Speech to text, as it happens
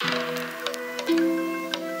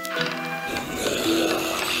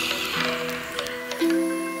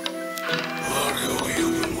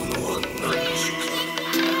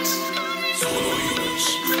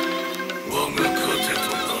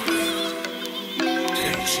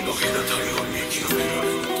Motherfucker,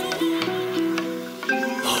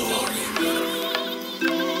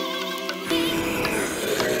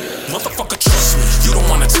 trust me, you don't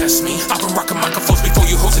wanna test me. I've been rocking microphones before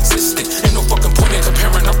you hoes existed. Ain't no fucking point in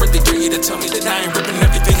comparing. I really dare you to tell me that I ain't ripping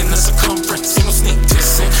everything in the circumference. Ain't no sneak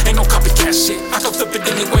dissing, ain't no copycat shit. I can flip it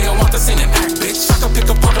any way I want, this ain't an act, bitch. I can pick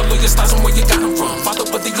apart all of your styles and where you got them from. Father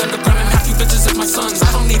of the underground and half you bitches is my sons. I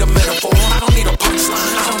don't need a metaphor, I don't need a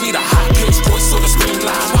punchline. I don't need a high-pitched voice or to scream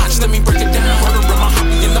loud. Watch, let me break it down. Murder in my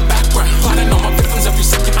hobby in the background. Plotting on my victims every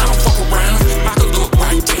second, I don't fuck around. I could look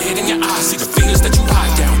right dead in your eyes, see the fears that you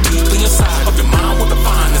hide down deeply inside of your mind. What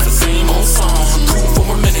define is the same old song. Cool for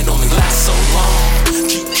a minute, only lasts so long.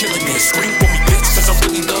 Keep killing it, scream for me, bitch, cause I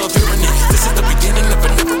really love hearing it. This is the beginning of a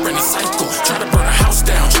never-ending cycle. Try to burn a house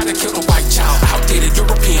down, try to kill the white child. Outdated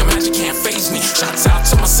European magic can't faze me. Shots out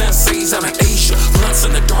to my senseis out in Asia. Blunts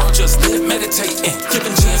in the dark, just live meditating.